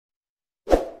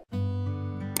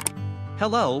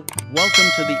Hello, welcome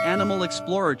to the Animal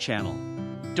Explorer channel.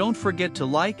 Don't forget to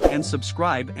like and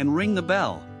subscribe and ring the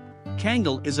bell.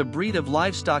 Kangal is a breed of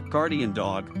livestock guardian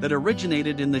dog that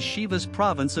originated in the Sivas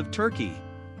province of Turkey.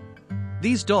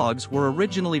 These dogs were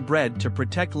originally bred to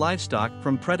protect livestock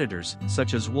from predators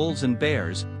such as wolves and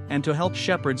bears, and to help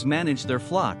shepherds manage their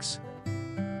flocks.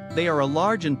 They are a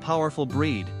large and powerful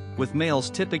breed, with males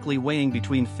typically weighing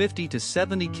between 50 to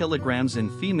 70 kilograms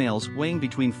and females weighing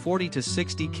between 40 to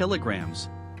 60 kilograms.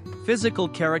 Physical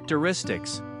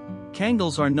characteristics.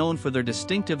 Kangals are known for their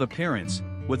distinctive appearance,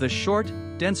 with a short,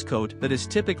 dense coat that is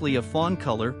typically a fawn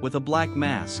color with a black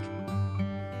mask.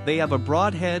 They have a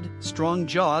broad head, strong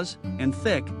jaws, and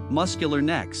thick, muscular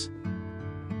necks.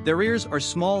 Their ears are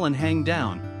small and hang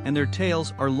down, and their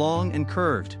tails are long and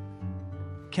curved.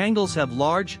 Kangals have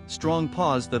large, strong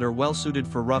paws that are well suited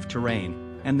for rough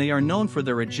terrain, and they are known for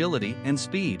their agility and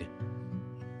speed.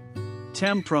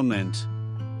 Temperament.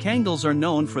 Kangals are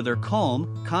known for their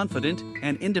calm, confident,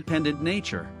 and independent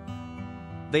nature.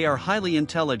 They are highly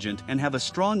intelligent and have a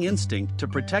strong instinct to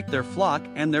protect their flock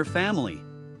and their family.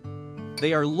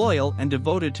 They are loyal and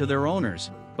devoted to their owners,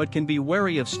 but can be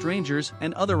wary of strangers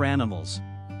and other animals.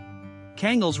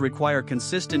 Kangals require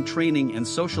consistent training and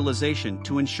socialization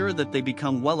to ensure that they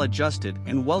become well-adjusted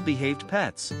and well-behaved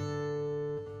pets.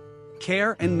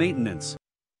 Care and maintenance.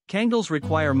 Kangals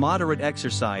require moderate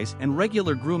exercise and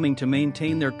regular grooming to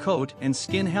maintain their coat and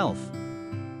skin health.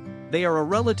 They are a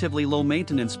relatively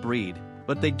low-maintenance breed,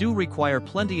 but they do require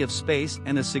plenty of space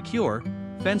and a secure,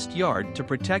 fenced yard to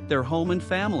protect their home and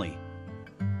family.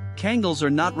 Kangals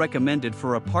are not recommended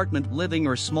for apartment living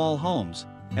or small homes,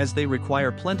 as they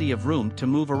require plenty of room to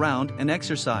move around and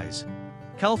exercise.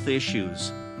 Health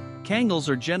issues. Kangals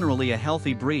are generally a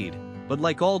healthy breed, but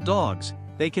like all dogs,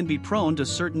 they can be prone to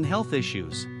certain health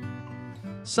issues.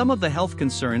 Some of the health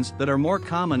concerns that are more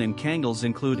common in Kangals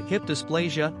include hip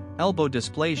dysplasia, elbow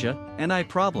dysplasia, and eye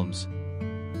problems.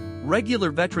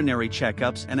 Regular veterinary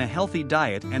checkups and a healthy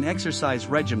diet and exercise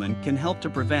regimen can help to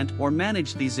prevent or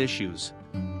manage these issues.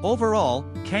 Overall,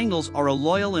 Kangals are a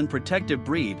loyal and protective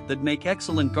breed that make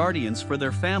excellent guardians for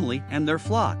their family and their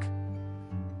flock.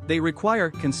 They require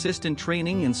consistent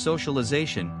training and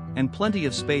socialization, and plenty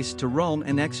of space to roam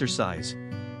and exercise.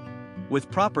 With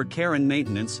proper care and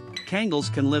maintenance,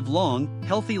 Kangals can live long,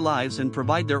 healthy lives and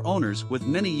provide their owners with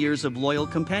many years of loyal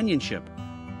companionship.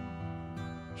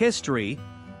 History.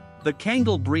 The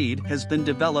Kangal breed has been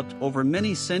developed over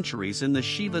many centuries in the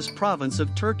Sivas province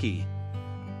of Turkey.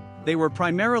 They were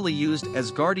primarily used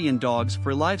as guardian dogs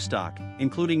for livestock,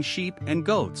 including sheep and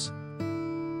goats.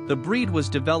 The breed was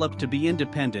developed to be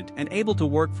independent and able to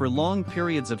work for long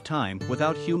periods of time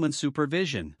without human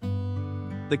supervision.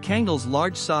 The Kangal's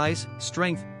large size,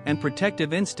 strength, and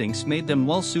protective instincts made them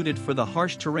well suited for the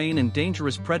harsh terrain and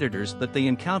dangerous predators that they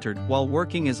encountered while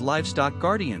working as livestock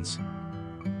guardians.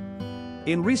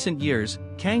 In recent years,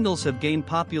 Kangals have gained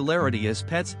popularity as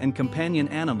pets and companion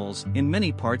animals in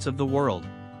many parts of the world.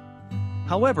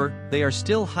 However, they are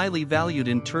still highly valued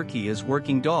in Turkey as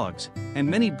working dogs, and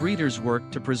many breeders work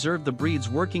to preserve the breed's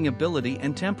working ability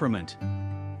and temperament.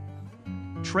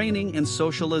 Training and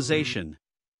socialization.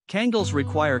 Kangals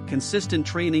require consistent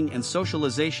training and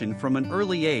socialization from an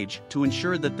early age to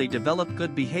ensure that they develop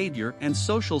good behavior and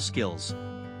social skills.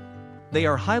 They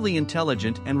are highly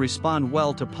intelligent and respond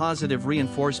well to positive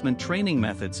reinforcement training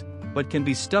methods, but can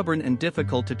be stubborn and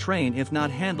difficult to train if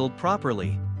not handled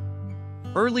properly.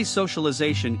 Early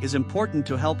socialization is important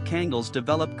to help Kangals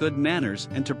develop good manners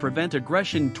and to prevent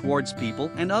aggression towards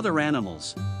people and other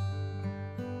animals.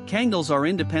 Kangals are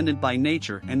independent by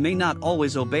nature and may not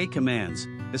always obey commands,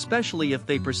 especially if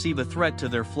they perceive a threat to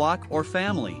their flock or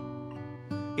family.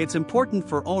 It's important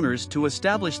for owners to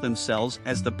establish themselves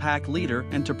as the pack leader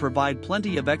and to provide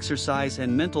plenty of exercise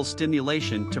and mental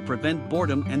stimulation to prevent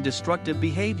boredom and destructive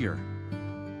behavior.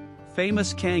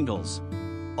 Famous Kangals.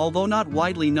 Although not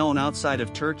widely known outside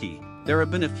of Turkey, there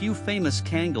have been a few famous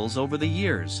Kangals over the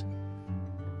years.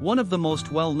 One of the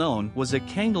most well-known was a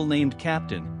Kangal named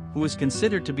Captain, who is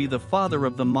considered to be the father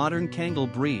of the modern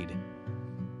Kangal breed.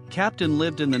 Captain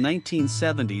lived in the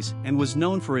 1970s and was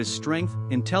known for his strength,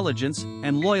 intelligence,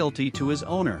 and loyalty to his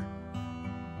owner.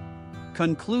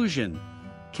 Conclusion.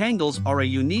 Kangals are a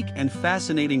unique and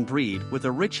fascinating breed with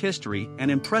a rich history and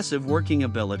impressive working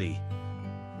ability.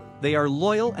 They are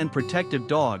loyal and protective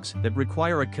dogs that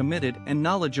require a committed and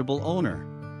knowledgeable owner.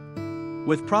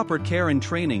 With proper care and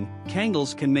training,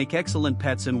 Kangals can make excellent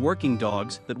pets and working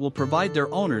dogs that will provide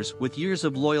their owners with years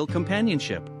of loyal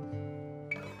companionship.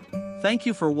 Thank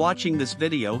you for watching this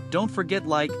video. Don't forget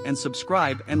like and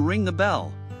subscribe and ring the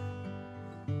bell.